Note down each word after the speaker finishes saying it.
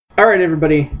All right,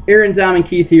 everybody. Aaron, Dom, and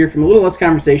Keith here from a Little Less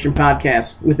Conversation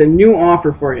podcast with a new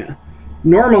offer for you.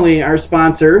 Normally, our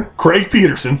sponsor, Craig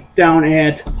Peterson, down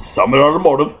at Summit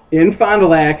Automotive in Fond du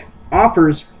Lac,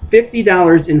 offers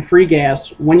 $50 in free gas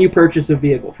when you purchase a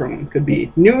vehicle from them. Could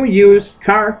be new, used,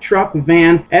 car, truck,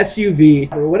 van,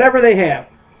 SUV, or whatever they have.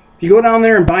 If you go down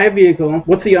there and buy a vehicle,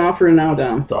 what's the offer now,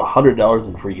 Dom? It's $100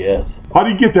 in free gas. How do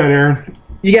you get that, Aaron?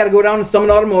 You got to go down to Summit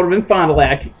Automotive in Fond du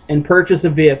Lac and purchase a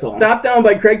vehicle. Stop down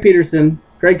by Craig Peterson.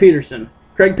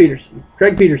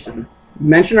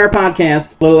 Mention our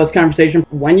podcast, Little Less Conversation,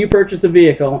 when you purchase a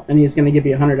vehicle, and he's going to give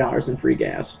you $100 in free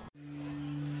gas.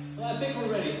 So I think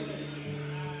we're ready.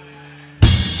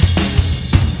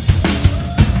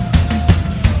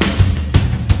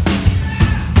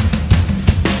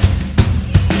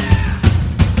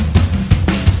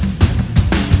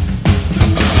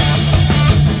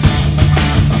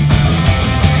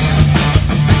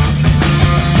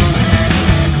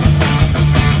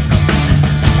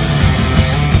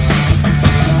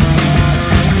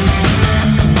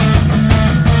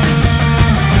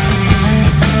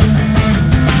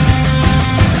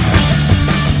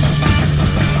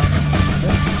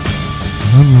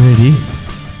 I'm ready.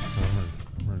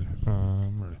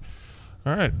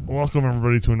 All right. Welcome,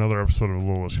 everybody, to another episode of the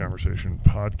Little Less Conversation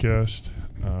podcast.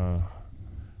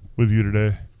 With you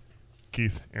today,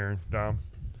 Keith, Aaron, Dom.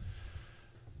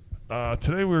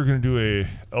 Today we're going to do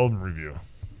a album review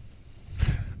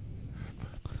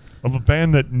of a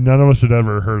band that none of us had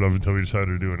ever heard of until we decided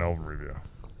to do an album review.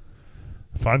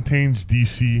 Fontaines,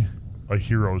 DC, A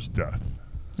Hero's Death.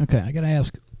 Okay, I gotta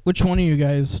ask, which one of you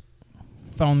guys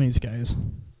found these guys?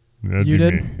 That'd You be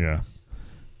did? me, yeah.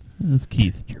 It's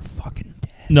Keith. You're fucking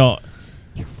dead. No,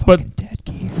 You're but- fucking dead,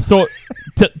 Keith. so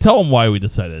tell them why we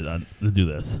decided to do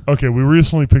this. Okay, we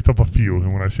recently picked up a few,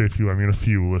 and when I say a few, I mean a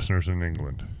few listeners in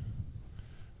England.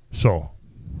 So,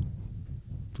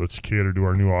 let's cater to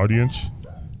our new audience.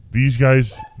 These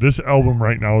guys, this album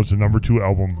right now is the number 2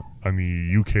 album on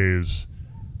the UK's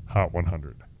Hot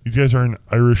 100. These guys are an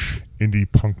Irish indie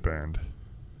punk band,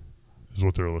 is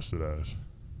what they're listed as.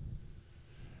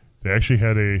 They actually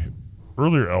had a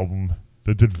earlier album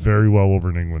that did very well over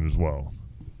in England as well.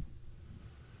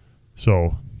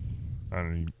 So, I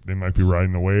don't know, they might be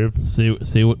riding the wave.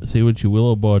 Say what you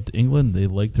will about England. They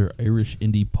like their Irish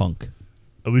indie punk.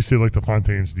 At least they like the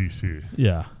Fontaines DC.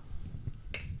 Yeah.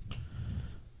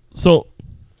 So,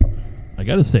 I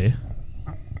gotta say,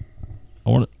 I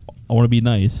want to be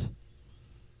nice.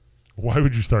 Why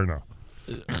would you start now?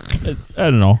 I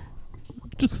don't know,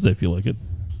 just because I feel like it.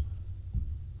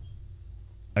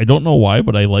 I don't know why,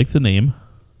 but I like the name.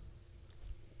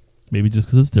 Maybe just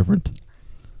because it's different.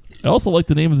 I also like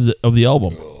the name of the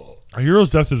album. A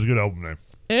Hero's Death is a good album name.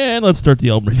 And let's start the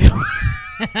album review.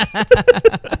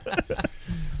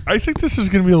 I think this is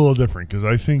going to be a little different because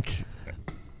I think.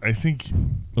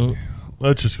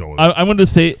 Let's just go with it. I'm going to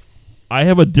say I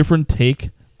have a different take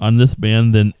on this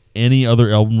band than any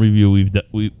other album review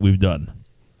we've done.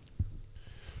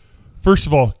 First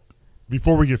of all,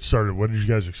 before we get started, what did you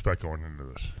guys expect going into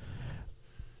this?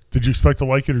 Did you expect to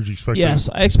like it, or did you expect? Yes,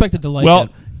 I expected to like Well,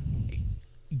 it.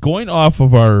 going off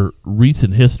of our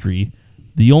recent history,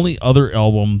 the only other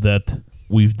album that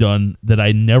we've done that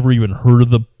I never even heard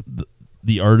of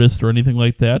the artist or anything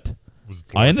like that, Was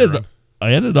it I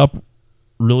ended up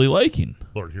really liking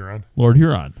Lord Huron. Lord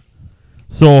Huron.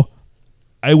 So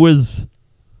I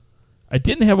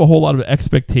didn't have a whole lot of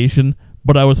expectation,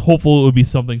 but I was hopeful it would be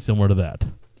something similar to that.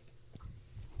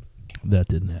 That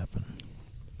didn't happen.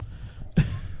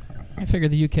 I figure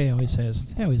the UK always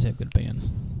have good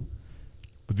bands.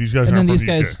 But these guys And aren't then from these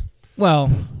the UK. guys,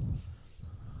 well,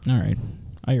 all right,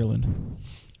 Ireland.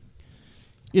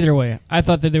 Either way, I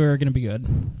thought that they were going to be good,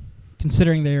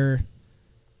 considering their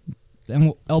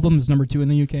album is number 2 in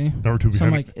the UK. Number 2 So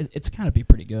I'm behind, like, it's got to be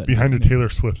pretty good. behind I a mean, Taylor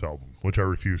Swift album, which I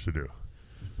refuse to do.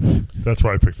 That's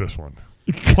why I picked this one.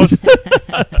 Plus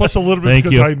a little bit Thank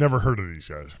because you. I had never heard of these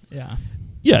guys. Yeah.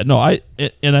 Yeah, no, I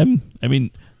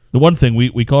mean, the one thing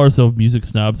we call ourselves music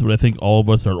snobs, but I think all of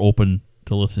us are open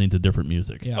to listening to different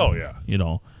music. Yeah. Oh yeah. You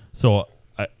know, so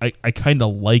I kind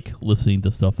of like listening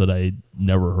to stuff that I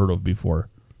never heard of before.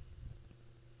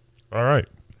 All right.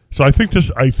 So I think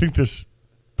this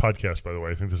podcast, by the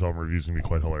way, I think this album review is gonna be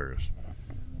quite hilarious.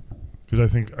 Because I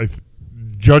think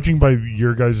judging by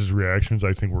your guys' reactions,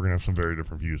 I think we're gonna have some very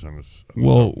different views on this.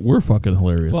 Well, we're fucking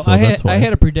hilarious. Well, so I that's why.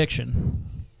 had a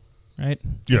prediction, right?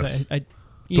 Yes. I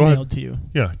Go ahead. emailed to you.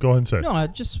 Yeah, go ahead and say. No,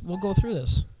 we'll go through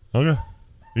this. Okay.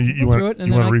 You Go through want it,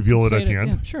 and to then I reveal can it say at the end?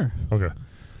 Yeah, sure. Okay.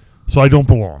 So I Don't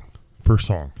Belong. First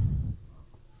song.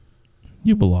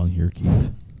 You belong here,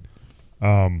 Keith.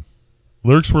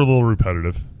 Lyrics were a little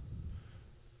repetitive.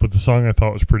 But the song I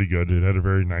thought was pretty good. It had a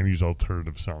very 90s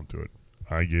alternative sound to it.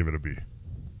 I gave it a B.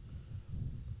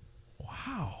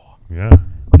 Wow. Yeah.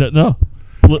 No.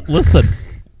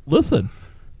 Listen.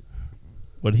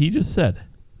 What he just said.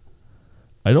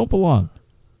 I don't belong.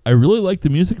 I really like the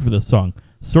music for this song.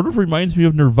 Sort of reminds me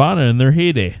of Nirvana in their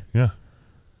heyday. Yeah.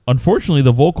 Unfortunately,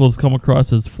 the vocals come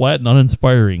across as flat and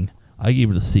uninspiring. I gave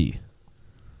it a C.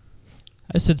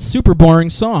 I said super boring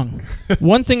song.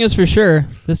 One thing is for sure,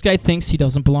 this guy thinks he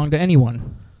doesn't belong to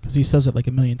anyone because he says it like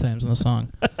a million times in the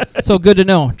song. So good to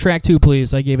know. Track 2,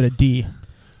 please. I gave it a D.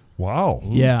 Wow.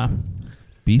 Yeah.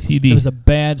 BCD. It was a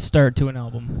bad start to an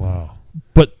album. Wow.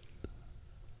 But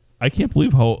I can't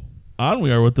believe how on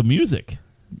we are with the music.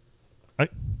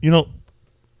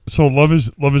 So love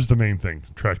is the main thing.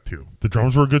 Track 2. The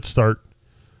drums were a good start.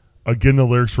 Again, the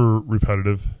lyrics were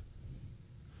repetitive.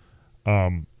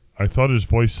 I thought his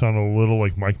voice sounded a little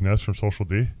like Mike Ness from Social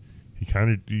D.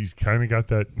 He's kind of got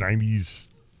that 90s,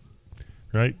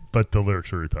 right? But the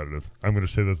lyrics are repetitive. I'm going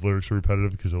to say that the lyrics are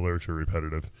repetitive because the lyrics are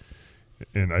repetitive.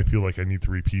 And I feel like I need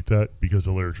to repeat that because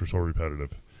the lyrics are so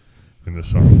repetitive in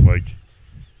this song. Like,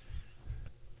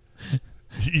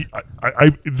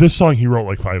 this song he wrote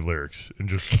like 5 lyrics and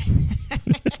just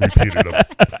repeated them.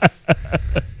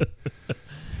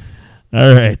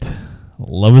 All right.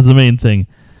 Love is the main thing.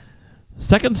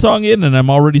 Second song in, and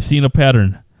I'm already seeing a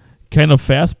pattern. Kind of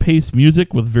fast-paced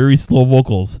music with very slow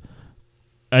vocals.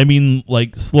 I mean,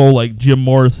 like slow like Jim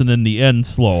Morrison in the end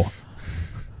slow.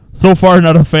 So far,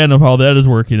 not a fan of how that is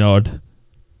working out.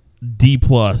 D+.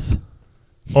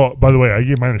 Oh, by the way, I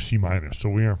gave mine a C-, so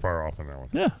we aren't far off on that one.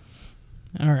 Yeah.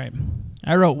 All right.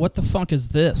 I wrote, what the fuck is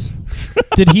this?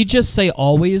 Did he just say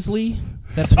alwaysly?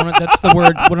 That's one of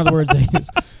the words I used.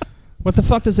 What the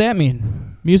fuck does that mean?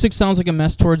 Music sounds like a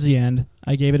mess towards the end.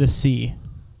 I gave it a C.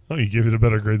 Oh, you gave it a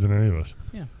better grade than any of us.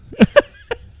 Yeah.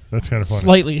 That's kind of funny.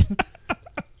 Slightly.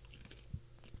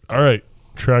 All right.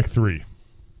 Track 3.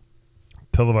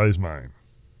 Televised Mind.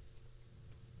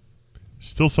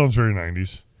 Still sounds very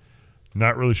 90s.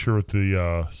 Not really sure what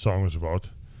the song was about.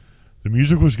 The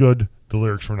music was good. The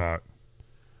lyrics were not.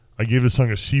 I gave this song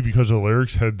a C because the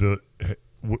lyrics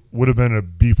would have been a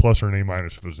B+ or an A-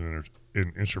 if it was an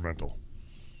instrumental.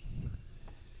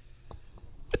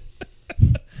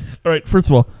 All right, first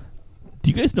of all,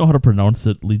 do you guys know how to pronounce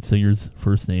the lead singer's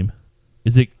first name?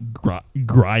 Is it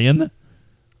Grian?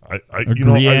 I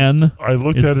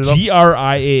looked at it up.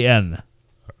 Grian.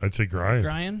 I'd say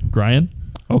Grian. Grian?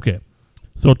 Okay.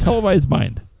 So, Televised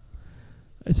Mind.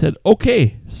 I said,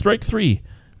 okay, strike 3.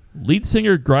 Lead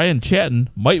singer Grian Chatton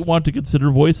might want to consider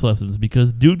voice lessons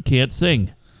because dude can't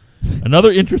sing.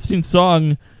 Another interesting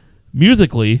song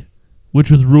musically, which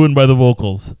was ruined by the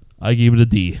vocals. I gave it a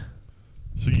D.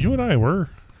 So you and I we're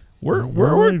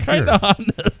right kind of on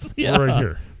this. Yeah, we're right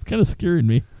here. It's kind of scaring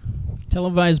me.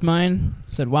 Televised Mind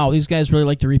said, wow, these guys really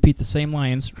like to repeat the same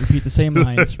lines, repeat the same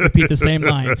lines, repeat the same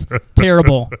lines.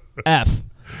 Terrible. F.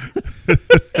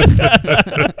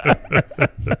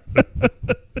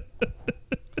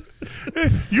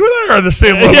 You and I are on the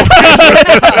same level.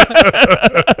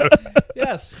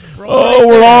 Yes. We're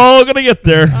all going to get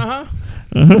there.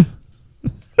 Uh-huh.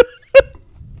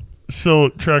 So,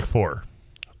 track 4,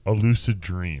 A Lucid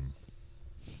Dream.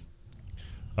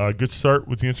 Good start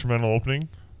with the instrumental opening,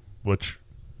 which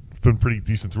has been pretty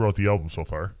decent throughout the album so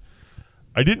far.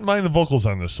 I didn't mind the vocals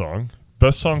on this song.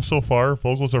 Best song so far.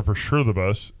 Vocals are for sure the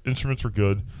best. Instruments were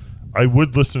good. I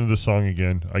would listen to this song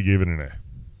again. I gave it an A.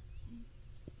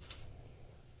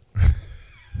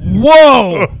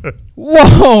 Whoa!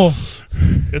 Whoa!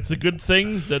 It's a good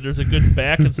thing that there's a good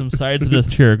back and some sides of this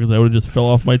chair because I would have just fell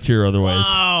off my chair otherwise.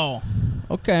 Wow.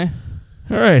 Okay.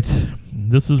 All right.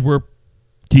 This is where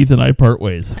Keith and I part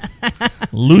ways.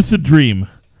 Lucid Dream.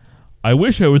 I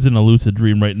wish I was in a lucid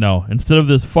dream right now instead of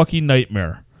this fucking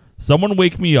nightmare. Someone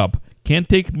wake me up. Can't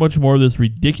take much more of this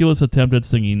ridiculous attempt at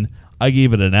singing. I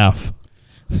gave it an F.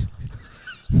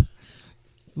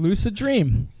 Lucid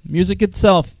Dream. Music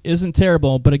itself isn't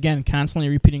terrible, but again, constantly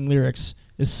repeating lyrics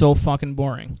is so fucking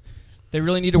boring. They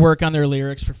really need to work on their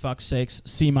lyrics, for fuck's sakes.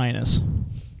 C-. Now,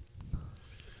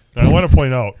 I want to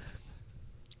point out,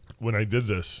 when I did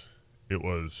this, it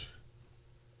was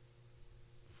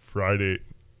Friday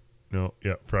night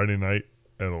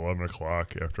at 11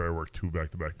 o'clock after I worked 2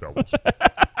 back-to-back doubles.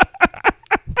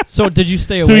 So did you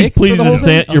stay So awake?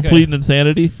 you're pleading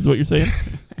insanity, is what you're saying?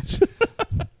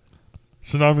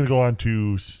 So now I'm going to go on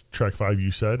to track 5,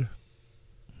 You Said.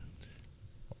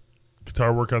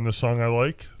 Guitar work on this song I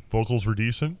like. Vocals were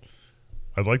decent.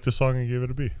 I liked the song and gave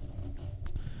it a B.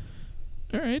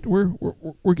 All right,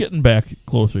 we're getting back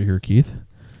closer here, Keith.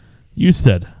 You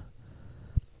said,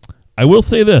 I will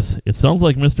say this. It sounds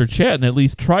like Mr. Chatton at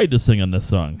least tried to sing on this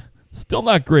song. Still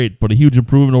not great, but a huge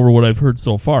improvement over what I've heard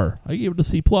so far. I gave it a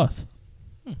C+.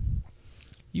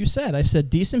 You said. I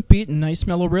said decent beat and nice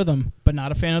mellow rhythm, but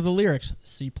not a fan of the lyrics.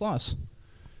 C+.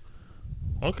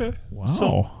 Okay. Wow.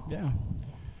 So, Yeah.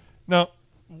 now,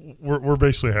 we're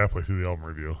basically halfway through the album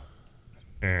review.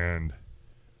 And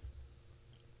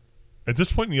at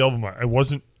this point in the album, I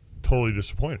wasn't totally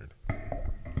disappointed.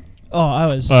 Oh, I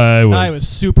was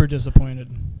super disappointed.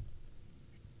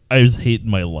 I was hating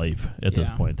my life at this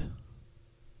Yeah. point.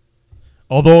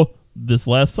 Although this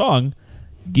last song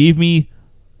gave me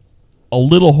a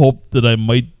little hope that I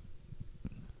might.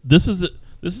 This is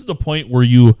the point where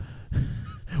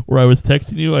where I was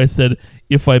texting you. I said,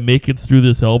 if I make it through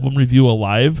this album review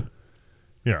alive,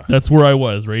 Yeah. that's where I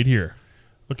was, right here.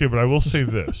 Okay, but I will say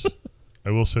this.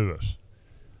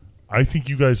 I think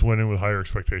you guys went in with higher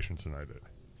expectations than I did.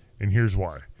 And here's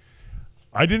why.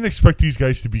 I didn't expect these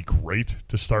guys to be great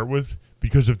to start with,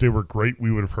 because if they were great,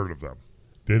 we would have heard of them.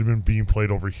 They'd have been being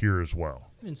played over here as well.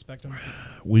 Inspect them.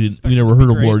 We Expect never it to be heard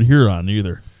of great. Lord Huron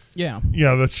either. Yeah.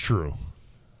 Yeah, that's true.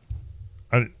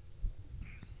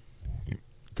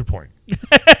 Good point.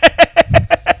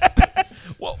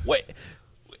 Well, wait.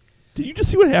 Did you just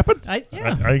see what happened? I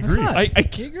agree. saw it. I He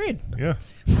can't. agreed. Yeah.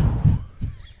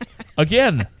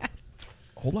 Again.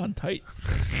 Hold on tight.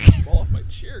 Fall off my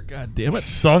chair, god damn it.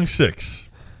 Song 6.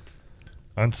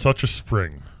 On Such a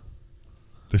Spring.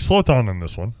 They slow it down on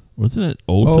this one. Wasn't it Such a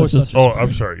Oh, Spring.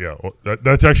 I'm sorry. Yeah.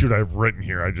 That's actually what I've written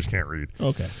here. I just can't read.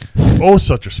 Okay. Oh,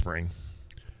 Such a Spring.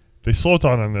 They slow it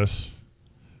down on this.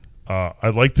 I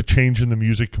like the change in the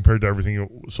music compared to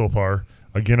everything so far.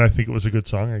 Again, I think it was a good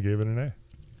song. I gave it an A.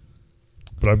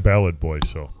 But I'm ballad boy,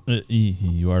 so.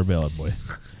 You are a ballad boy.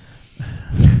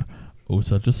 Oh,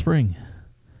 Such a Spring.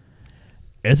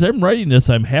 As I'm writing this,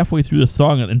 I'm halfway through the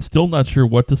song and still not sure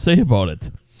what to say about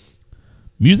it.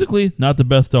 Musically, not the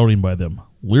best outing by them.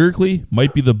 Lyrically,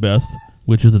 might be the best,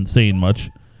 which isn't saying much.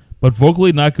 But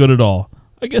vocally, not good at all.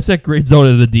 I guess that grades out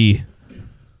at a D.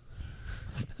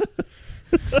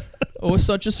 Oh,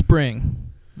 Such a Spring.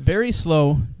 Very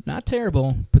slow, not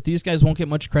terrible, but these guys won't get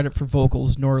much credit for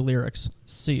vocals nor lyrics.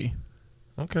 C.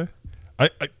 Okay.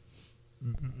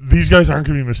 These guys aren't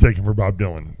going to be mistaken for Bob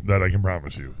Dylan. That I can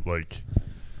promise you.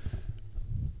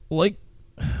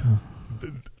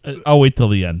 I'll wait till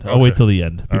the end. I'll Okay. wait till the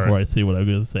end All before right. I say what I'm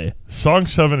going to say. Song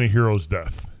 7, A Hero's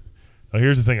Death. Now,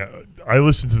 here's the thing. I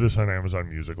listened to this on Amazon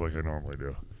Music like I normally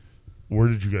do. Where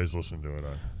did you guys listen to it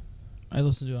on? I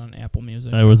listened to it on Apple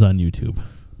Music. I was on YouTube.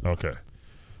 Okay.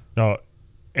 Now,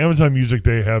 Amazon Music,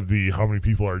 they have the how many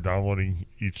people are downloading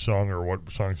each song or what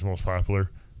song's the most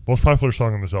popular. Most popular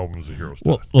song on this album is A Hero's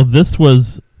Death. Well, this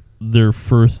was their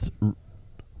first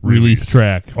release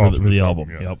track for off the this album.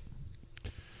 album, yeah. Yep.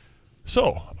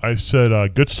 So, I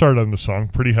said good start on the song.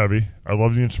 Pretty heavy. I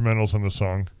love the instrumentals on the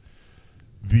song.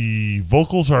 The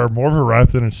vocals are more of a rap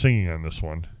than a singing on this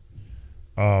one.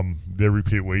 They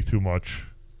repeat way too much.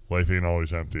 Life ain't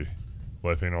always empty.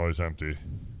 Life ain't always empty.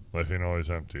 Life ain't always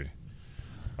empty.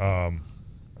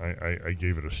 I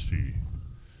gave it a C.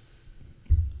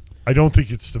 I don't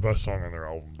think it's the best song on their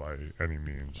album by any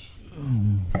means.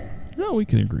 No, we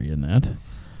can agree in that.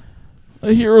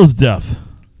 A Hero's Death.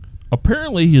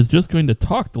 Apparently, he is just going to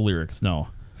talk the lyrics now.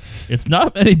 It's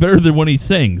not any better than when he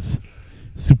sings.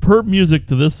 Superb music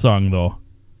to this song, though.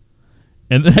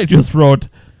 And then I just wrote,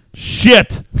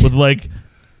 shit, with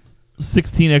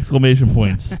 16 exclamation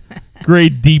points.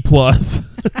 Grade D+. See,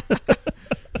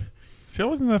 I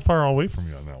wasn't that far away from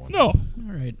you on that one. No. All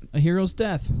right. A Hero's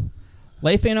Death.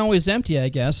 Life ain't always empty, I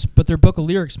guess, but their book of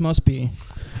lyrics must be.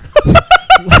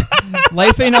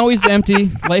 Life ain't always empty.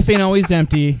 Life ain't always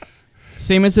empty.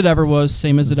 Same as it ever was.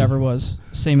 Same as it ever was.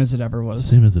 Same as it ever was.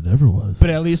 Same as it ever was. But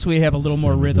at least we have a little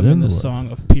more Same as rhythm it in ever this was.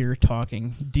 song of pure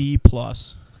talking. D+. I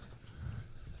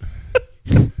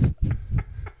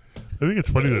think it's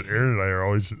funny that Aaron and I are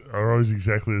always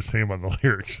exactly the same on the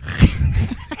lyrics.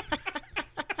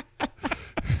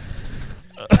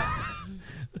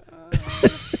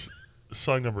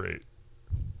 Song number 8.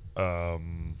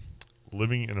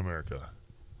 Living in America.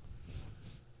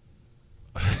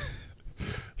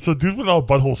 So dude went all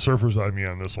butthole surfers on me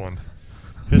on this one.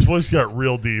 His voice got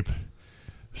real deep.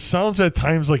 Sounds at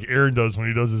times like Aaron does when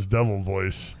he does his devil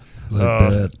voice.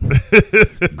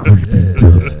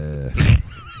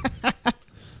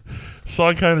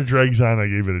 Song kind of drags on. I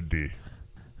gave it a D.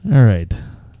 All right.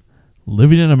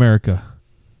 Living in America.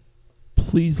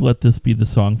 Please let this be the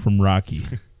song from Rocky.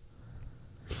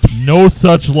 No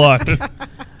such luck.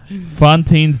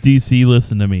 Fontaines, DC,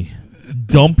 listen to me.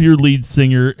 Dump your lead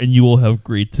singer and you will have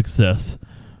great success.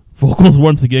 Vocals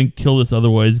once again kill this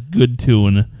otherwise good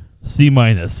tune. C-.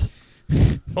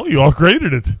 Oh, you all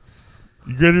graded it.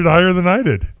 You graded it higher than I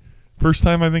did. First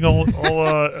time I think I'll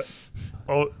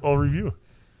review.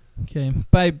 Okay.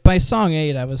 By song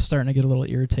 8, I was starting to get a little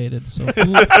irritated. So,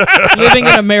 living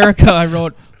in America, I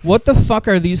wrote, "What the fuck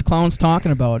are these clowns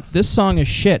talking about? This song is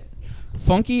shit.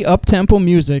 Funky, up-tempo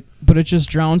music, but it just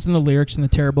drowns in the lyrics and the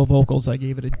terrible vocals." I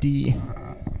gave it a D.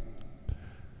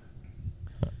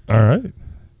 All right.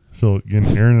 So, again,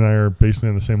 Aaron and I are basically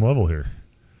on the same level here.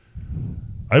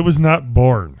 I Was Not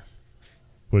Born,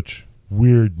 which,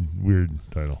 weird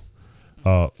title.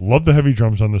 Love the heavy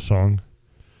drums on the song,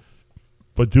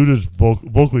 but dude is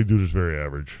vocally very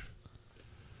average.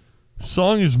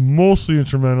 Song is mostly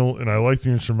instrumental, and I like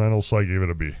the instrumental, so I gave it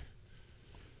a B.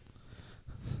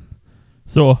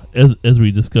 So, as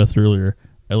we discussed earlier,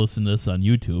 I listened to this on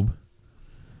YouTube.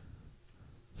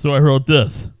 So I wrote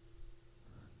this.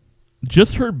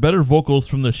 Just heard better vocals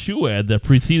from the shoe ad that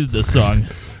preceded this song.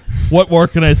 What more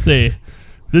can I say?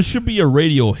 This should be a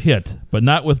radio hit, but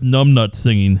not with numbnut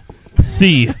singing.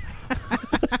 C.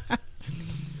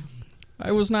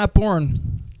 I Was Not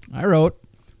Born. I wrote,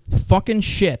 fucking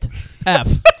shit.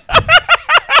 F.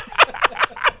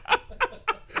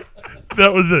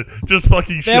 That was it. Just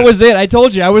fucking shit. That was it. I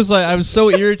told you. I was so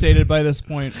irritated by this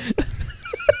point.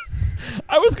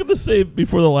 I was going to say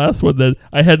before the last one that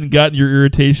I hadn't gotten your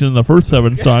irritation in the first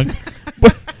 7 songs,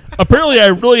 but apparently I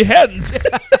really hadn't.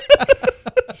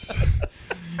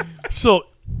 So,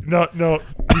 now,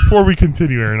 before we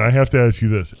continue, Aaron, I have to ask you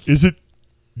this. Is it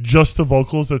just the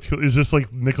vocals? Is this like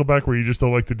Nickelback where you just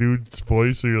don't like the dude's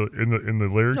voice so you're in the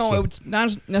lyrics? No, it's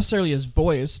not necessarily his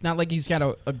voice. Not like he's got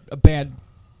a bad...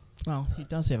 Well, he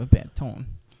does have a bad tone.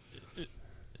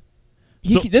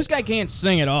 This guy can't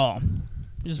sing at all.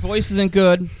 His voice isn't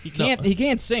good. He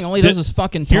can't sing. All he does is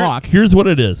fucking talk. Here's what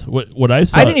it is. What I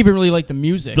saw. I didn't even really like the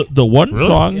music. The one Really?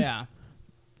 song. Yeah.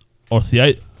 Oh, see,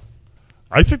 I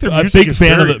think their I'm a music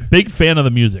big fan of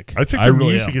the music. I think the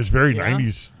really music am. is very Yeah.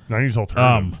 90s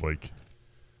alternative. Like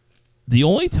The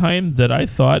only time that I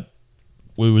thought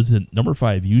it was in number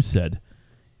 5, you said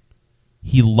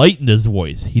he lightened his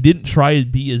voice. He didn't try to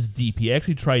be as deep. He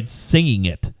actually tried singing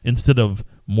it instead of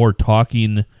more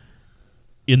talking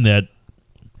in that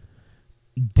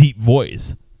deep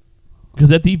voice. Because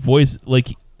that deep voice, like,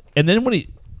 and then when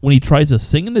he tries to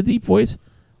sing in the deep voice,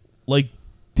 like,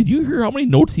 did you hear how many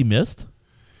notes he missed?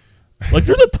 Like,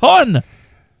 there's a ton.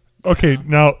 Okay,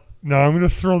 now I'm going to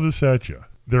throw this at you.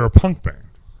 They're a punk band.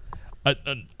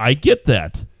 I get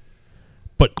that.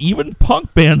 But even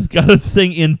punk bands got to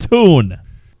sing in tune.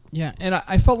 Yeah, and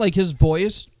I felt like his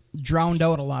voice drowned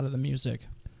out a lot of the music.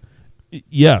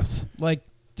 Yes. Like,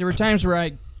 there were times where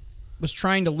I was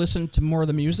trying to listen to more of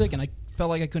the music, and I felt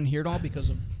like I couldn't hear it all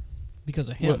because of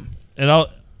him. Well,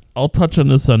 and I'll touch on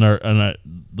this on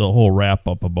the whole wrap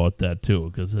up about that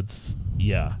too, because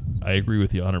I agree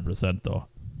with you 100% though.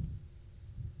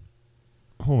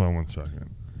 Hold on one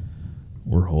second.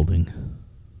 We're holding.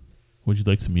 Would you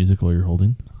like some music while you're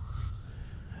holding?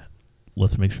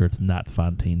 Let's make sure it's not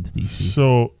Fontaines DC.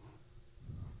 So,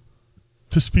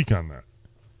 to speak on that,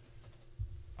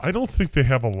 I don't think they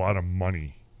have a lot of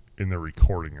money in their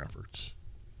recording efforts.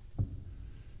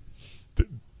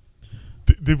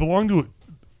 They belong to...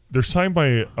 They're signed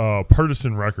by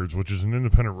Partisan Records, which is an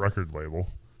independent record label.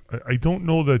 I don't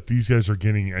know that these guys are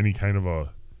getting any kind of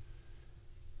a...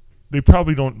 They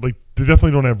probably don't... Like, they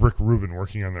definitely don't have Rick Rubin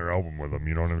working on their album with them,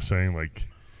 you know what I'm saying? Like,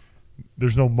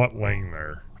 there's no Mutt Lange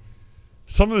there.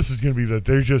 Some of this is going to be that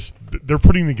they're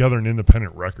putting together an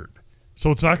independent record.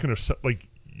 So it's not going to... Like,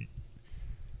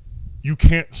 you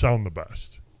can't sound the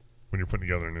best when you're putting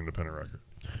together an independent record.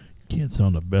 You can't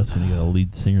sound the best when you got a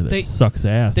lead singer that sucks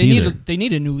ass. They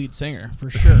need a new lead singer for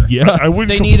sure. Yeah,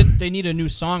 they need a new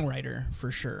songwriter for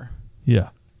sure. Yeah,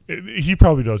 he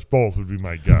probably does both. Would be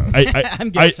my guess. I'm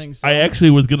guessing so. I actually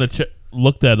was gonna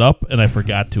look that up, and I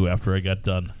forgot to after I got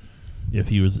done. If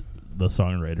he was the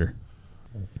songwriter,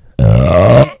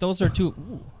 those are two.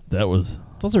 Ooh, those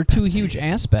are two huge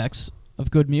aspects of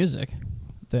good music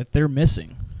that they're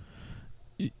missing.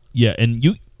 Yeah, and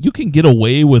you can get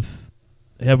away with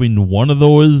having one of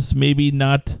those, maybe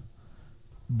not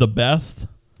the best.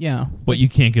 Yeah, but you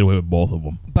can't get away with both of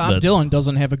them. Bob Dylan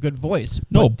doesn't have a good voice.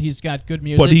 No, but he's got good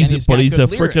music. But he's a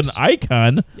freaking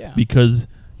icon because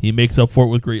he makes up for it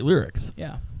with great lyrics.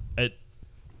 Yeah,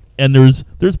 and there's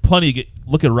plenty.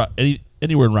 Look at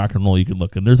anywhere in rock and roll you can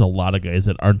look, and there's a lot of guys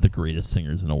that aren't the greatest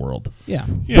singers in the world. Yeah,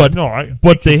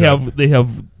 but they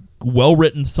have well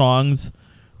written songs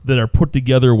that are put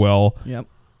together well. Yep.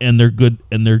 And they're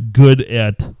good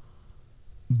at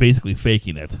basically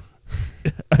faking it.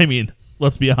 I mean,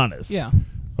 Let's be honest. Yeah.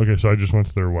 Okay, so I just went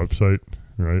to their website,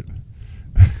 right?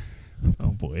 Oh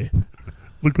boy.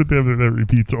 Look what they have that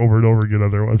repeats over and over again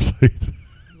on their website.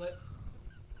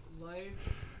 Life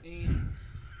ain't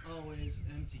always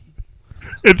empty.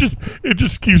 It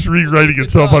just keeps rewriting It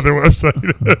itself on their does.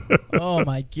 website. Oh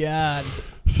my god.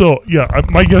 So yeah,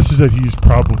 my guess is that he's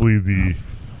probably the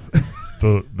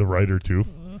writer too.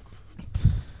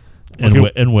 And,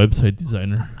 Okay. and website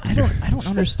designer. I don't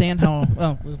understand how.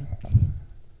 Well,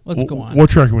 let's go on. What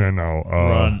track are we on now? We're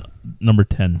on number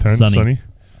 10, 10, Sunny.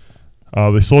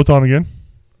 They slow it down again.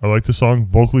 I like the song.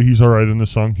 Vocally, he's all right in the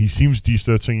song. He seems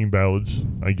decent at singing ballads.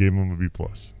 I gave him a B+.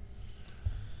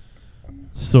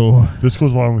 So, This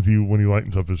goes along with you when he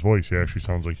lightens up his voice. He actually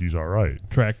sounds like he's all right.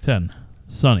 track 10,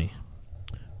 Sunny.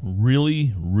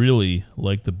 Really, really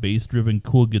like the bass-driven,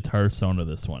 cool guitar sound of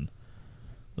this one.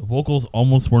 The vocals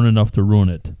almost weren't enough to ruin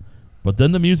it. But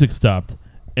then the music stopped,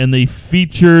 and they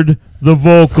featured the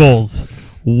vocals.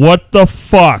 What the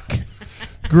fuck?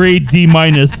 Grade D-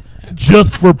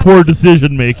 just for poor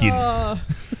decision making.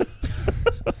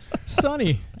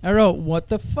 Sonny, I wrote, what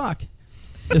the fuck?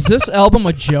 Is this album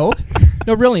a joke?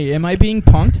 No, really, am I being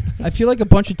punked? I feel like a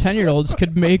bunch of 10-year-olds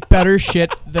could make better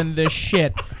shit than this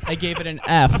shit. I gave it an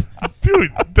F.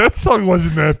 Dude, that song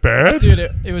wasn't that bad. Dude,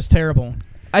 it was terrible.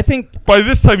 I think By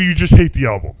this time, you just hate the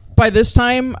album. by this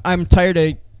time, I'm tired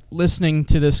of listening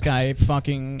to this guy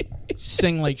fucking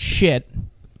sing like shit.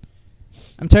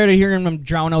 I'm tired of hearing him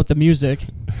drown out the music.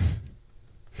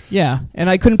 Yeah, and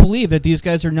I couldn't believe that these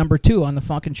guys are number 2 on the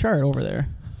fucking chart over there.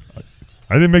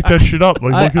 I didn't make that shit up.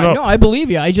 Like, look it up. No, I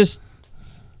believe you. I just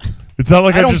It's not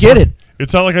like I don't just get it.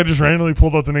 It's not like I just randomly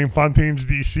pulled out the name Fontaines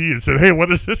DC and said, "Hey, what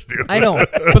does this do?" I know,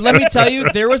 but let me tell you,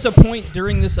 there was a point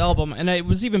during this album, and it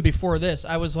was even before this.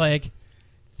 I was like,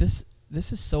 "This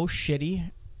is so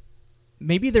shitty."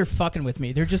 Maybe they're fucking with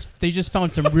me. They just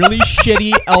found some really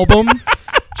shitty album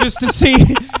just to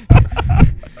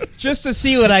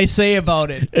see what I say about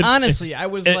it. And- Honestly, I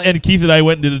was like, And Keith and I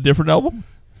went and did a different album?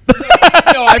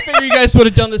 no, I figured you guys would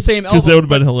have done the same Because that album. would have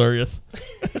been hilarious.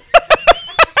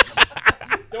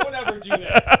 Don't ever do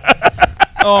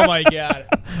that. Oh my god.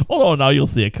 Oh, now you'll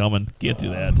see it coming. Can't do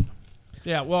that.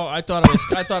 Yeah, well, I thought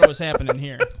it was happening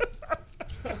here.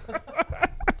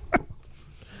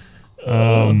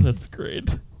 That's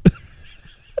great.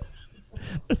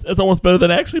 that's almost better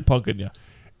than actually punking you.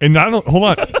 And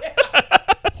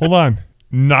hold on.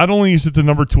 Not only is it the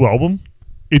number 2 album,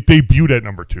 it debuted at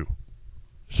number 2,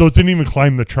 so it didn't even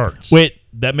climb the charts. Wait,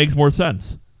 that makes more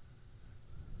sense.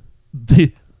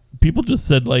 People just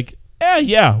said like,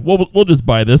 yeah, we'll just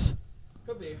buy this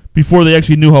Could be. before they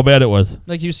actually knew how bad it was.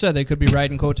 Like you said, they could be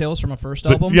riding coattails from a first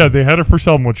But, album. yeah, they had a first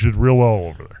album which did real well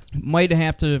over there. Might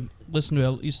have to listen to at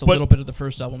least a But- little bit of the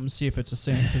first album and see if it's the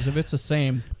same. Because if it's the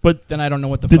same, But then I don't know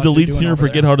what the did fuck the they're lead doing singer over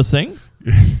forget there. how to sing?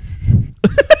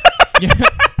 Yeah.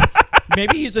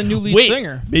 Maybe he's a new lead Wait,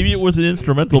 singer. maybe it was an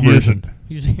instrumental He version.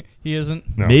 isn't. He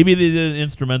isn't. No. Maybe they did an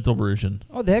instrumental version.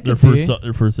 Oh, that Their could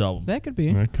be. first album. That could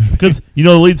be. Because you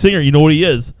know the lead singer, you know what he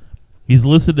is. He's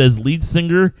listed as lead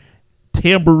singer,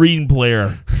 tambourine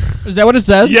player. Is that what it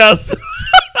says? Yes,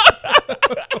 Oh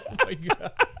my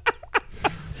God.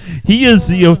 he is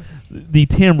the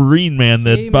tambourine man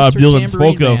that Hey, Bob Mr. Dylan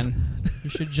Tambourine spoke of. Man. You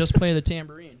should just play the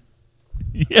tambourine.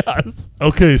 Yes.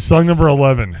 Okay, song number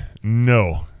 11.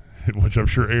 No. Which I'm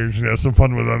sure Aaron's going to have some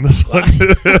fun with on this one.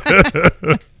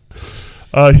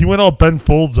 He went all Ben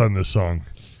Folds on this song.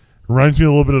 Reminds me a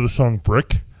little bit of the song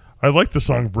Brick. I like the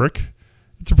song Brick.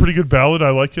 It's a pretty good ballad.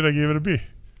 I like it. I gave it a B.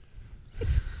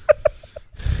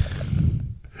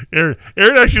 Aaron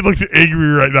actually looks angry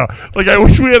right now. Like, I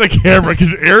wish we had a camera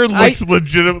because Aaron looks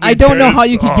legitimately I don't know pissed how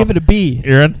you could off. give it a B.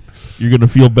 Aaron, you're going to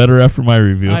feel better after my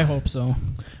review. I hope so.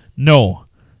 No.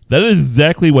 That is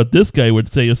exactly what this guy would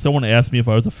say if someone asked me if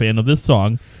I was a fan of this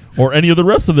song or any of the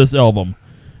rest of this album.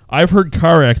 I've heard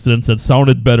car accidents that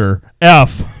sounded better.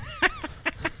 F.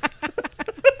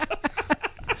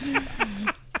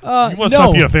 You must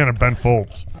not be a fan of Ben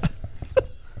Folds.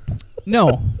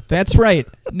 No, that's right.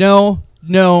 No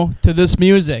to this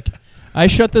music. I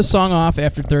shut this song off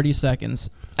after 30 seconds.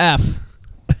 F.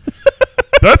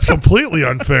 That's completely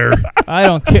unfair. I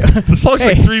don't care. The song's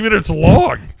Hey. like 3 minutes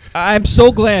long. I'm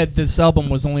so glad this album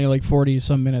was only like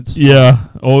 40-some minutes. Yeah.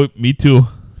 Oh, me too.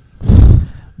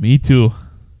 Me too.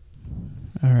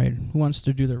 All right. Who wants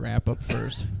to do the wrap-up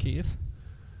first? Keith?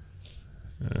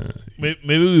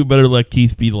 Maybe we better let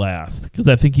Keith be last because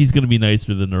I think he's going to be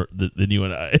nicer than you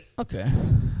and I. Okay.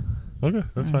 Okay,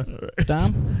 that's fine. All right.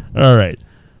 Dom? All right.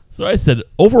 So I said,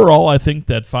 overall, I think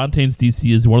that Fontaines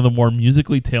DC is one of the more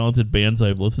musically talented bands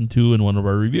I've listened to in one of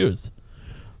our reviews.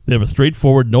 They have a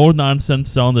straightforward, no-nonsense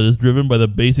sound that is driven by the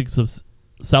basics of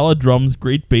solid drums,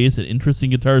 great bass, and interesting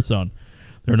guitar sound.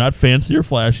 They're not fancy or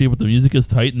flashy, but the music is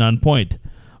tight and on point.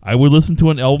 I would listen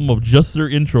to an album of just their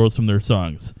intros from their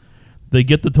songs. They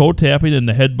get the toe tapping and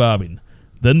the head bobbing.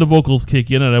 Then the vocals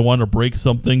kick in and I want to break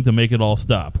something to make it all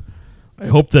stop. I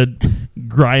hope that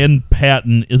Brian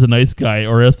Patton is a nice guy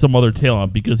or has some other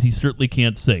talent because he certainly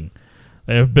can't sing.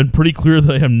 I have been pretty clear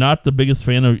that I am not the biggest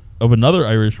fan of another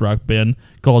Irish rock band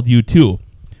called U2.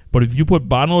 But if you put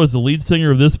Bono as the lead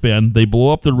singer of this band, they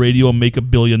blow up the radio and make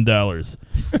 $1 billion.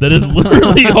 That is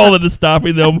literally all that is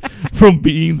stopping them from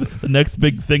being the next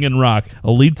big thing in rock.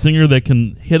 A lead singer that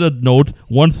can hit a note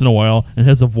once in a while and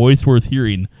has a voice worth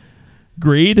hearing.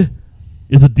 Grade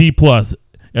is a D+.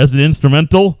 As an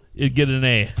instrumental, it'd get an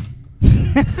A.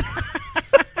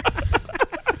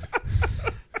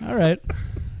 All right.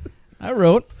 I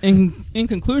wrote, in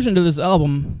conclusion to this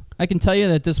album, I can tell you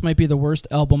that this might be the worst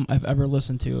album I've ever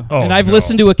listened to. Oh, and I've no.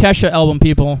 listened to a Kesha album,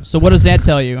 people. So what does that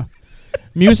tell you?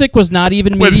 Music was not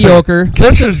even mediocre.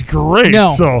 Kesha's great.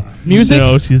 No. So Music,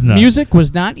 No, she's not. Music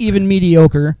was not even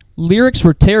mediocre. Lyrics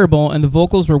were terrible, and the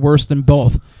vocals were worse than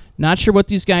both. Not sure what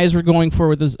these guys were going for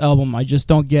with this album. I just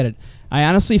don't get it. I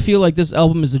honestly feel like this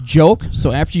album is a joke,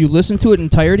 so after you listen to it in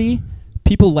entirety,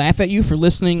 people laugh at you for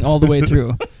listening all the way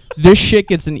through. This shit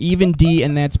gets an even D,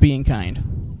 and that's being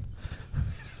kind.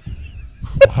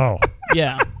 wow.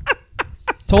 Yeah.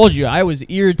 Told you, I was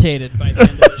irritated by the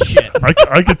end of this shit.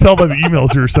 I could tell by the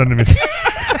emails you were sending me.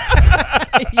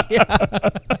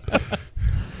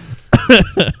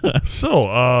 So,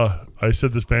 I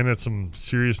said this band had some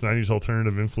serious 90s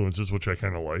alternative influences, which I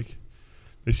kind of like.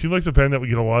 They seem like the band that would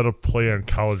get a lot of play on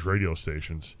college radio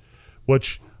stations,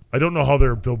 which I don't know how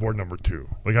they're Billboard #2.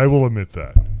 Like, I will admit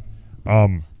that.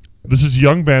 This is a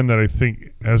young band that I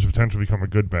think has the potential to become a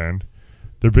good band.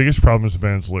 Their biggest problem is the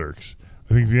band's lyrics.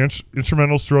 I think the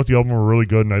instrumentals throughout the album are really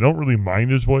good, and I don't really mind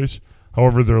his voice.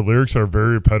 However, their lyrics are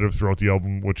very repetitive throughout the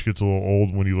album, which gets a little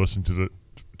old when you listen to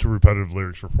repetitive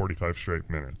lyrics for 45 straight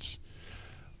minutes.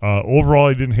 Overall,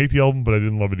 I didn't hate the album, but I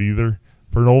didn't love it either.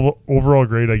 For an overall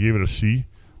grade, I gave it a C,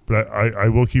 but I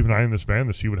will keep an eye on this band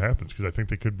to see what happens, because I think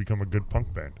they could become a good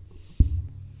punk band.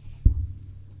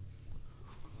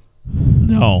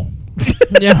 No.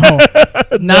 No.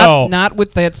 No. Not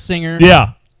with that singer.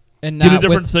 Yeah. And Get a not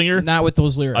different with, singer? Not with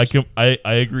those lyrics. I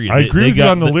agree. I agree with you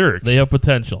on the lyrics. They have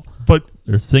potential. But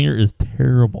Their singer is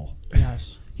terrible.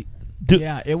 Yes. Dude,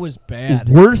 Yeah, it was bad.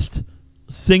 worst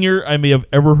singer I may have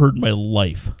ever heard in my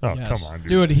life. oh, Yes. come on,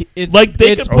 dude. It's, Like,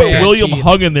 they it's could put bad, William Keith.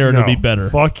 Hung in there and No, it'd be better.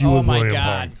 Fuck you Oh with my William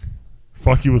God. Hung.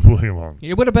 Fuck you with William Hung.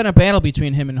 It would have been a battle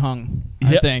between him and Hung,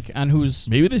 I Yep. think, on who's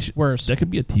Maybe worse. that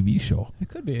could be a TV show. It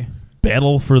could be.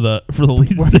 Battle for the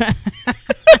lead singer.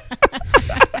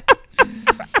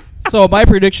 So my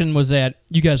prediction was that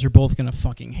you guys are both going to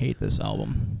fucking hate this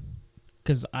album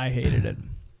because I hated it.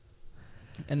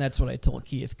 And that's what I told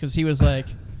Keith, because he was like,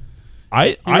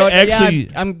 I he wrote, actually...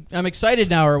 yeah, I'm excited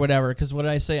now or whatever, because what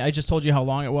did I say? I just told you how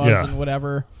long it was Yeah. and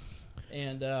whatever.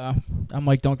 And I'm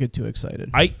like, don't get too excited.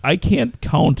 I can't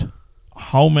count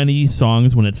how many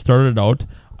songs when it started out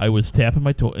I was tapping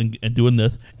my toe and doing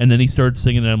this, and then he started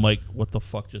singing, and I'm like, what the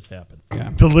fuck just happened?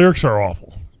 Yeah. The lyrics are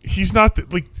awful. He's not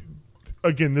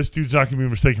again, this dude's not gonna be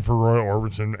mistaken for Roy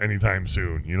Orbison anytime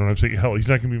soon. You know what I'm saying? Hell, he's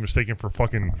not gonna be mistaken for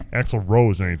fucking Axl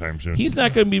Rose anytime soon. He's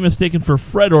not going to be mistaken for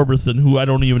Fred Orbison, who I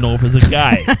don't even know if is a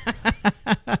guy.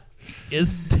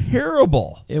 It's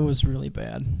terrible. It was really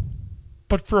bad.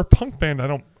 But for a punk band, I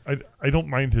don't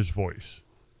mind his voice.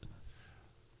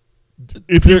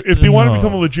 If they want to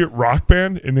become a legit rock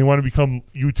band and they want to become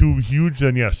U2 huge,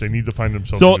 then yes, they need to find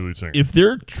themselves a new lead singer. If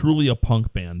they're truly a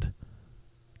punk band,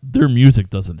 their music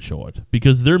doesn't show it,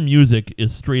 because their music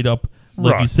is straight up,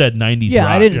 like Rock. you said, 90s Yeah,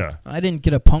 rock. I didn't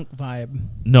get a punk vibe.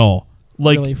 No.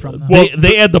 Like, Really from them.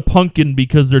 they add the punk in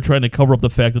because they're trying to cover up the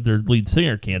fact that their lead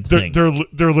singer can't sing.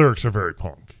 Their lyrics are very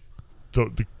punk.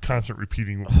 The constant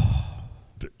repeating,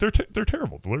 they're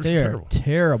terrible. The lyrics They are are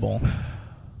terrible. terrible.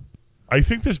 I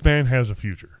think this band has a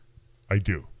future. I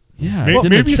do. Yeah, May- it's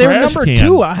in the maybe They're trash number can.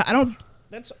 2.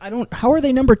 I don't. How are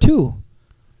they number 2?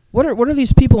 What are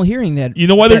these people hearing that? You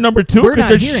know why they're that number 2? we're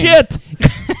Because not they're hearing? shit.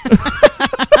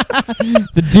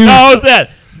 The deuce. How's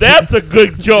that? That's a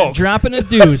good joke. Dropping a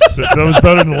deuce. That was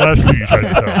better than the last two you tried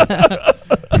to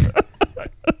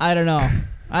tell. I don't know.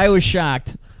 I was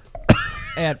shocked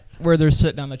at where they're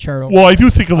sitting on the chart. Well, I do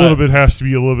think a little bit has to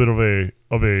be a little bit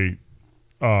of a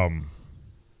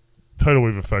tidal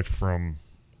wave effect from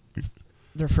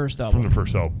their first album. the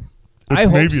first album. Which I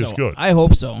hope maybe so. is good. I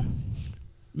hope so.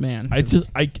 Man,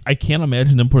 I can't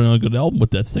imagine them putting on a good album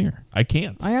with that singer. I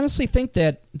can't. I honestly think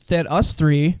that us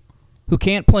three who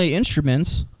can't play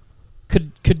instruments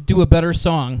could do a better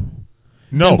song.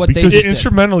 No, what they because just did.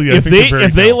 instrumentally, I If think they're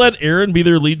very they talented. let Aaron be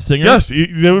their lead singer, yes, they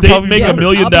would they'd probably make be $1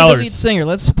 million. I'll be the lead singer.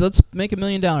 Let's make $1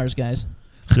 million, guys.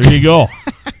 there you go.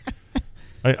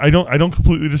 I don't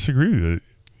completely disagree with it.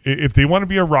 If they want to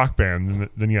be a rock band,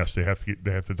 then yes, they have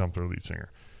to dump their lead singer.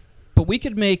 But we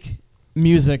could make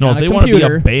music No, on if a they want to be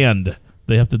computer. a band,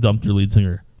 they have to dump their lead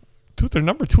singer. Dude, they're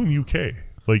number 2 in the UK.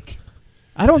 Like,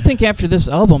 I don't think after this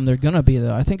album they're gonna be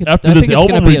though. I think it's, After I this think it's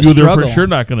album gonna be a review, they're struggle. for sure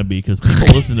not going to be because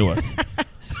people listen to us.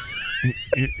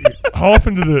 how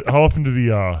often do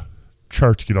the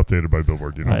charts get updated by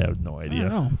Billboard? Do you know? I have no I idea.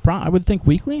 don't know. I would think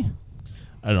weekly.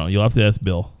 I don't know. You'll have to ask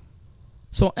Bill.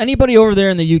 So anybody over there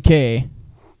in the UK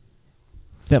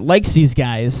that likes these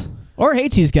guys or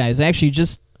hates these guys, actually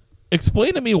just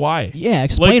Explain to me why.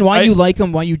 explain Like, why I- you like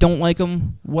them, why you don't like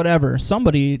them, whatever.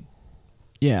 Somebody,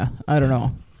 I don't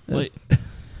know. Like,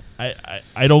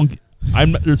 I don't.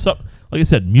 I'm not, there's some, like I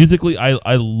said, musically,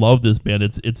 I love this band.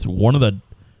 It's one of the.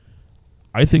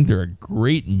 I think they're a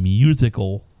great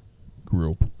musical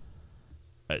group.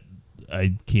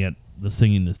 I can't. The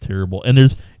singing is terrible, and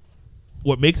there's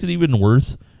what makes it even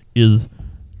worse is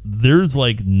there's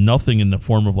like nothing in the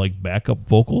form of like backup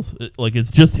vocals. Like it's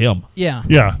just him, Yeah,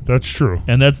 Yeah, that's true.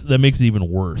 and that makes it even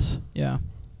worse. yeah.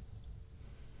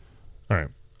 All right,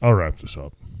 I'll wrap this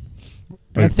up.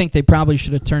 I think they probably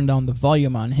should have turned down the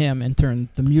volume on him and turned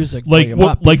the music Like volume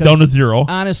up. like down to because zero.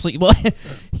 Honestly, well,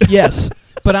 yes.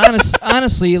 But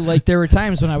honestly, like there were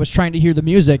times when I was trying to hear the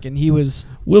music and he was,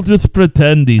 We'll just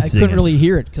pretend he's I singing. couldn't really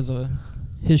hear it because of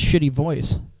his shitty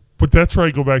voice. But that's where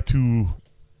I go back to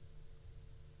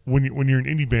when you're an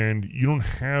indie band, you don't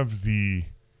have the.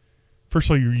 First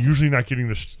of all, you're usually not getting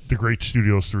the great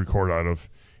studios to record out of,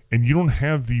 and you don't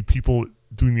have the people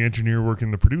doing the engineer work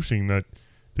and the producing that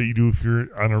you do if you're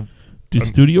on a. Do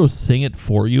studios sing it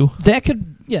for you? That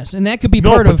could, yes, and that could be No,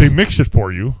 part but of. they mix it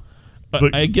for you.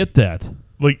 Like- I get that.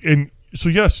 Like, and so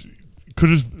yes, could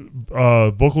his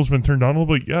vocals been turned down a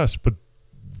little bit? Yes, but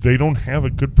they don't have a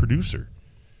good producer.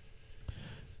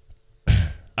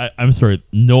 I'm sorry.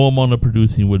 No amount of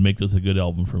producing would make this a good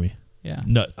album for me. Yeah.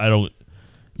 No, I don't.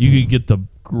 You could get the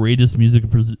greatest music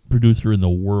producer in the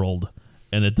world,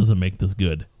 and it doesn't make this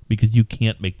good because you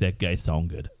can't make that guy sound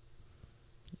good.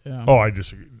 Yeah. Oh, I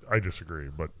disagree.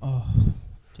 But Oh,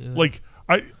 dude. like,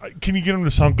 I can you get him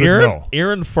to sound good? No.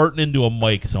 Aaron farting into a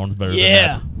mic sounds better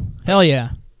yeah. than Hell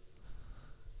yeah.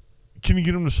 Can you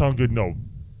get him to sound good? No.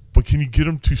 But can you get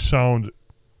him to sound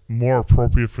more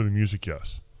appropriate for the music?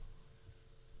 Yes.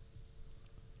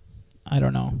 I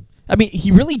don't know. I mean,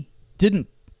 he really didn't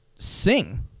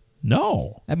sing. that.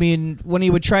 No. I mean, when he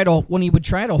would try to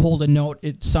hold a note,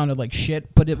 it sounded like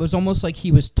shit. But it was almost like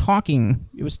he was talking.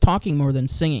 It was talking more than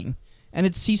singing, and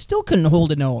he still couldn't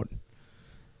hold a note.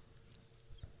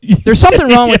 There's something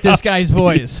wrong with this guy's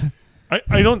voice.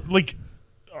 I don't like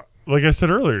I said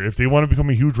earlier, if they want to become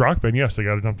a huge rock band, yes, they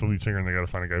got to dump the lead singer and they got to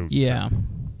find a guy who can Yeah, sing.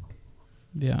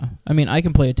 yeah. I mean, I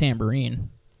can play a tambourine.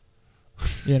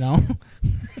 You know,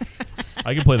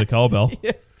 I can play the cowbell.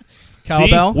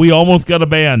 cowbell. See? We almost got a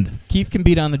band. Keith can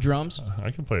beat on the drums.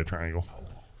 I can play a triangle.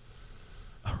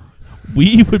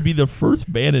 We would be the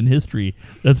first band in history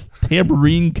that's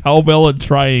tambourine, cowbell, and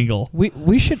triangle.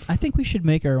 We should. I think we should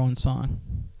make our own song.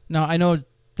 Now I know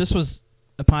this was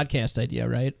a podcast idea,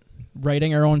 right?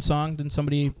 Writing our own song. Didn't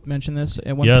somebody mention this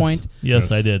at one point? Yes,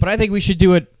 Yes. I did. But I think we should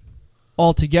do it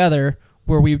all together,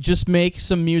 where we just make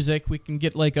some music. We can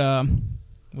get like a,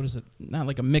 what is it? Not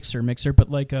like a mixer, but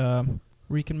like a,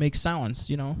 where you can make sounds.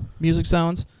 You know, music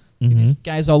sounds. Mhm. These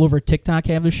guys all over TikTok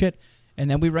have this shit, and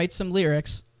then we write some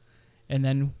lyrics, and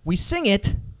then we sing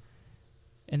it,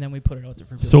 and then we put it out there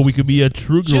for people. So to we listen could be to. a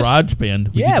true Just- garage band.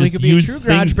 Yeah, we just could be a use true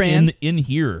garage things band. in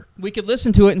here. We could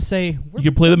listen to it and say we're,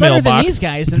 could play the we're better than mailbox. these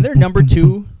guys, and they're number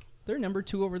two. They're number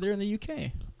 2 over there in the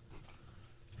UK.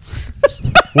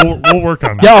 We'll work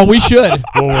on that. Yeah, we should.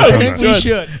 We'll work I on think that. we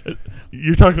should.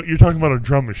 You're talking about a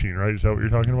drum machine, right? Is that what you're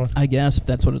talking about? I guess if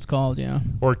that's what it's called. Yeah.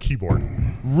 Or a keyboard?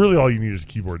 Really, all you need is a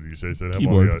keyboard these days. That have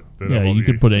Keyboard. all the, that Yeah, have all you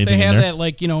the- could put anything They in have there. that,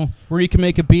 like, you know, where you can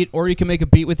make a beat, or you can make a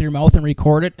beat with your mouth and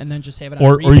record it, and then just have it on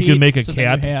Or repeat. you can make a so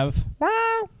then cat. you have,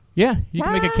 yeah, you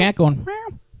can make a cat going.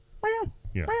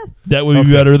 Yeah. That would be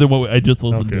Okay. better than what I just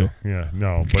listened Okay. to. Yeah.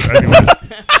 No. But anyways,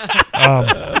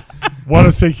 want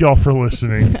to thank y'all for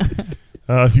listening.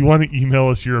 If you want to email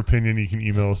us your opinion, you can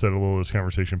email us at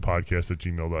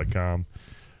alolosconversationpodcast@gmail.com.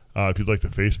 If you'd like to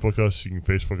Facebook us, you can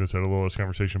Facebook us at Alola's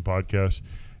Conversation Podcast.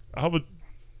 How about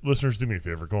listeners, do me a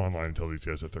favor, go online and tell these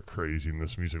guys that they're crazy and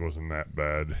this music wasn't that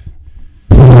bad.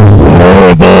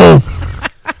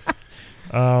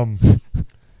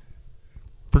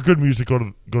 for good music, go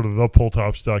to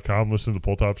thepultops.com. Listen to the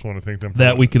Pull Tops. Want to thank them.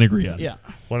 That we can agree on. Yeah.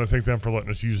 Want to thank them for letting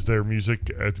us use their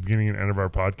music at the beginning and end of our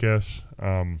podcast.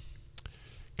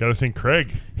 Got to thank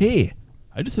Craig. Hey,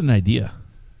 I just had an idea.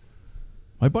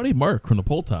 My buddy Mark from the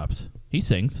Pull Tops, he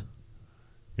sings.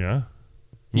 Yeah.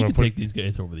 He could take these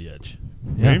guys over the edge.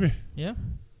 Maybe. Yeah.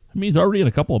 I mean, he's already in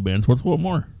a couple of bands. What's one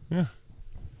more? Yeah.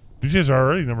 These guys are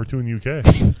already number 2 in the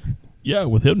UK. Yeah,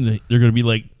 with him, they're gonna be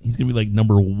like he's gonna be like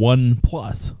number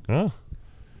 1+. Oh.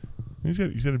 He's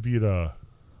got to beat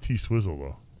T Swizzle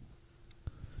though.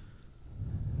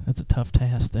 That's a tough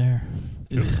task there.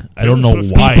 I don't know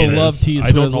why. People it love is. T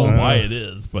I don't Swizzle. know why it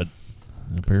is, but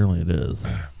apparently it is.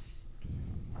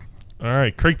 All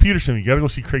right, Craig Peterson. You got to go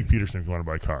see Craig Peterson if you want to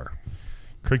buy a car.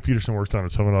 Craig Peterson works down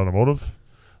at Summit Automotive.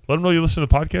 Let him know you listen to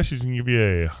the podcast. He's going to give you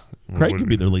a... Craig could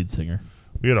be their lead singer.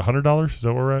 We had $100. Is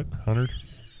that where we're at? 100?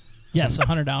 Yes,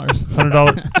 $100.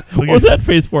 $100. What was that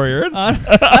face for, Aaron? I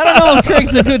don't know if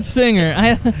Craig's a good singer.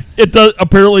 It does.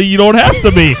 Apparently, you don't have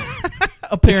to be.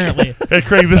 Apparently. Hey,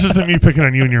 Craig, this isn't me picking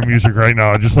on you and your music right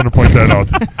now. I just want to point that out.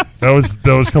 That was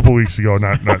a couple weeks ago,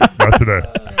 not today.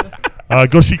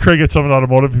 Go see Craig at Summit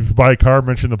Automotive. If you buy a car,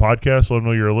 mention the podcast. Let him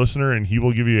know you're a listener, and he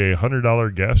will give you a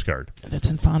 $100 gas card. That's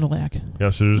in Fond du Lac.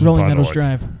 Yes, it is. Rolling in Fond Meadows du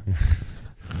Lac.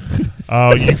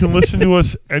 Drive. You can listen to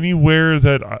us anywhere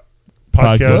that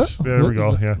podcast. There we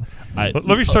go. Yeah.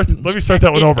 Let me start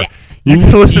that one over. You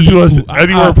can listen to us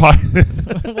anywhere.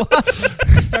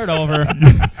 Start over.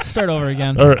 Start over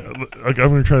again. All right, I'm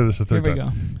going to try this a third Here we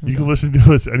time. go. You can listen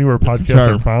to us anywhere podcasts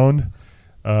are charm.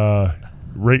 found.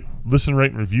 Listen,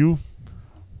 rate, and review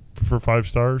for 5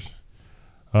 stars.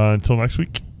 Until next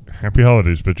week, happy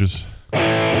holidays, bitches.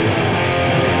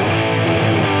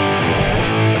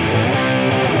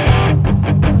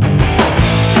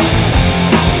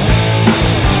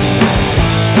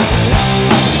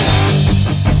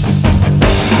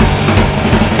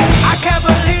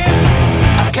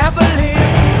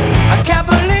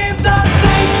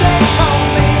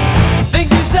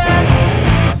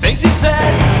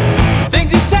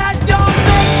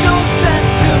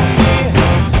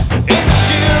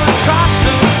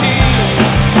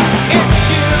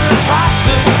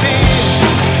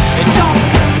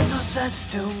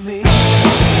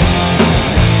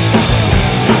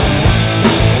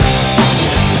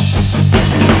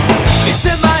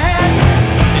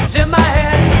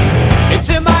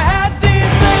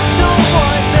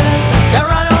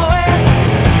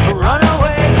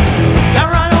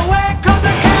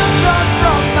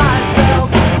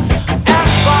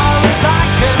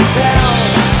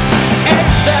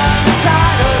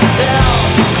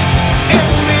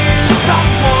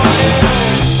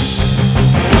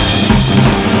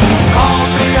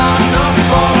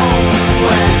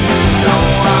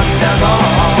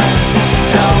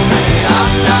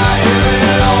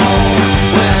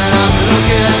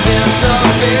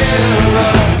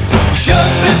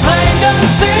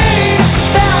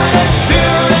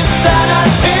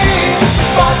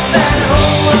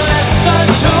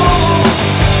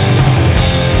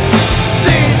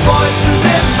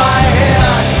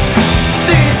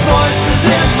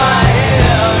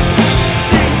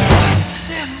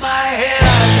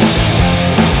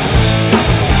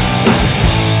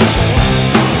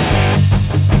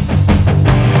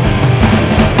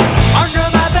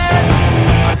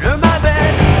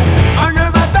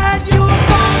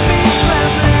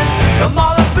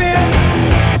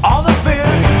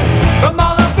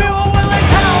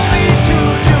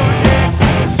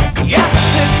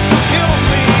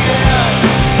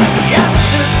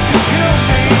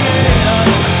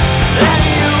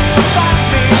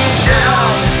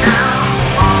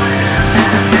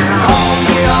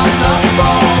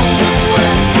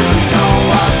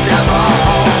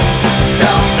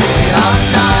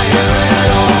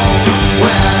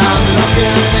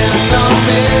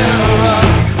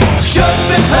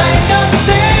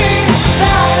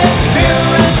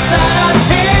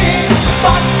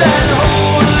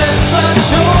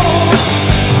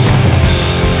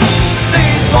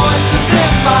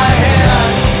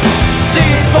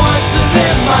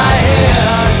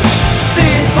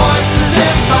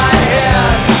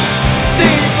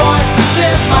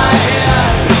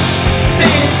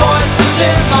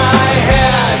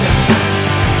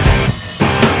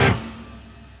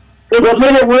 What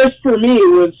made it worse for me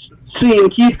was seeing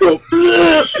Keith go over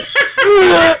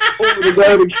the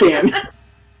garbage can.